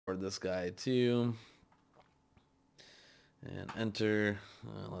for this guy too. And enter.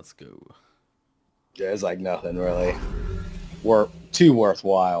 Let's go. Yeah, it's like nothing really too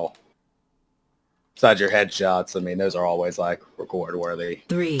worthwhile. Besides your headshots, I mean, those are always like record worthy.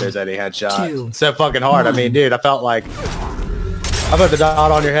 There's any headshot. It's so fucking hard. I mean, dude, I felt like I put the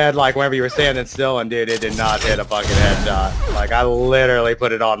dot on your head like whenever you were standing still, and dude, it did not hit a fucking headshot. Like I literally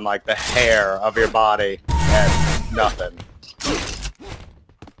put it on like the hair of your body and nothing.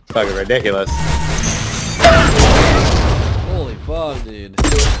 It's fucking ridiculous. Holy fuck, dude.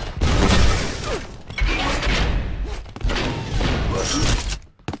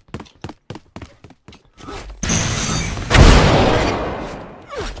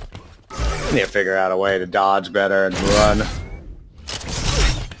 I need to figure out a way to dodge better and run.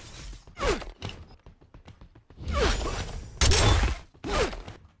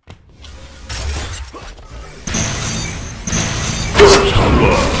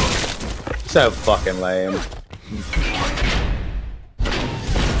 So fucking lame.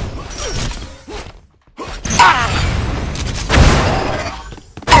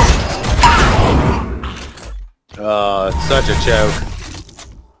 Oh, it's such a choke.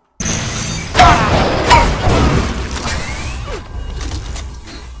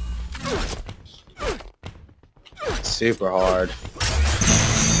 Super hard.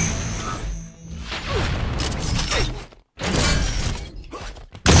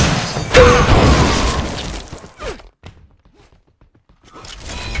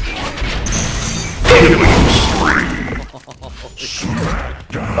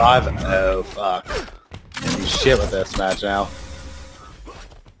 Five. Oh fuck! You shit with this match now.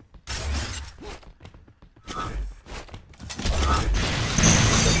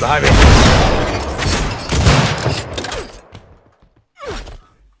 It's behind me.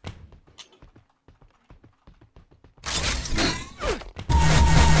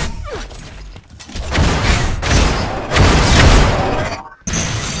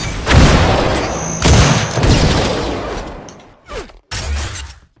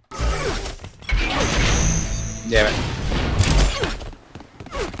 Damn it.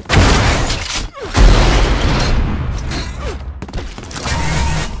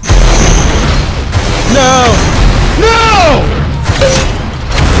 No! No!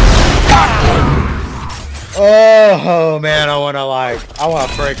 Oh man, I wanna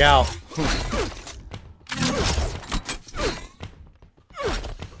freak out.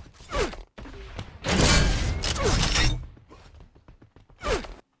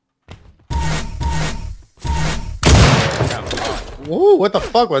 Ooh, what the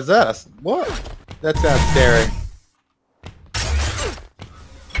fuck was this? What? That sounds scary.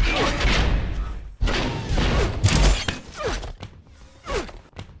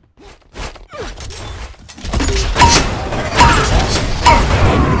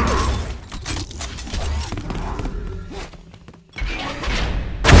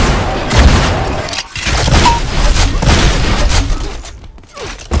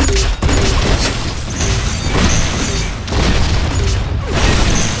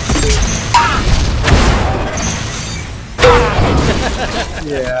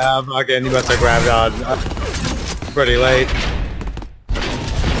 Yeah, fucking, you must have grabbed on pretty late.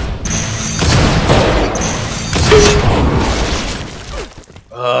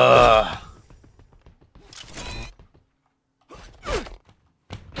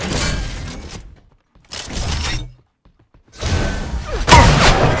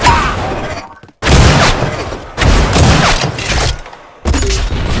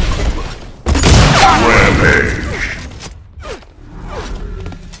 Rampage.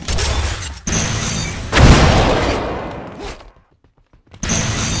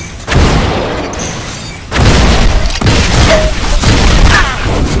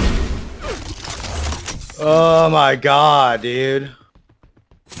 Oh my god, dude.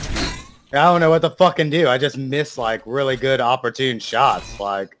 I don't know what to fucking do. I just missed like really good opportune shots.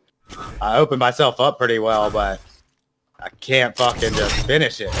 Like, I opened myself up pretty well, but I can't fucking just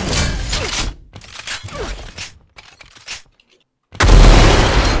finish it.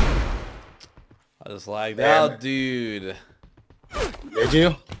 I just lagged out, dude. Did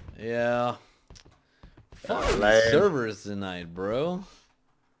you? Yeah. Fucking servers tonight, bro.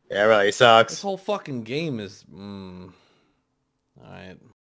 Yeah, it really sucks. This whole fucking game is... Alright.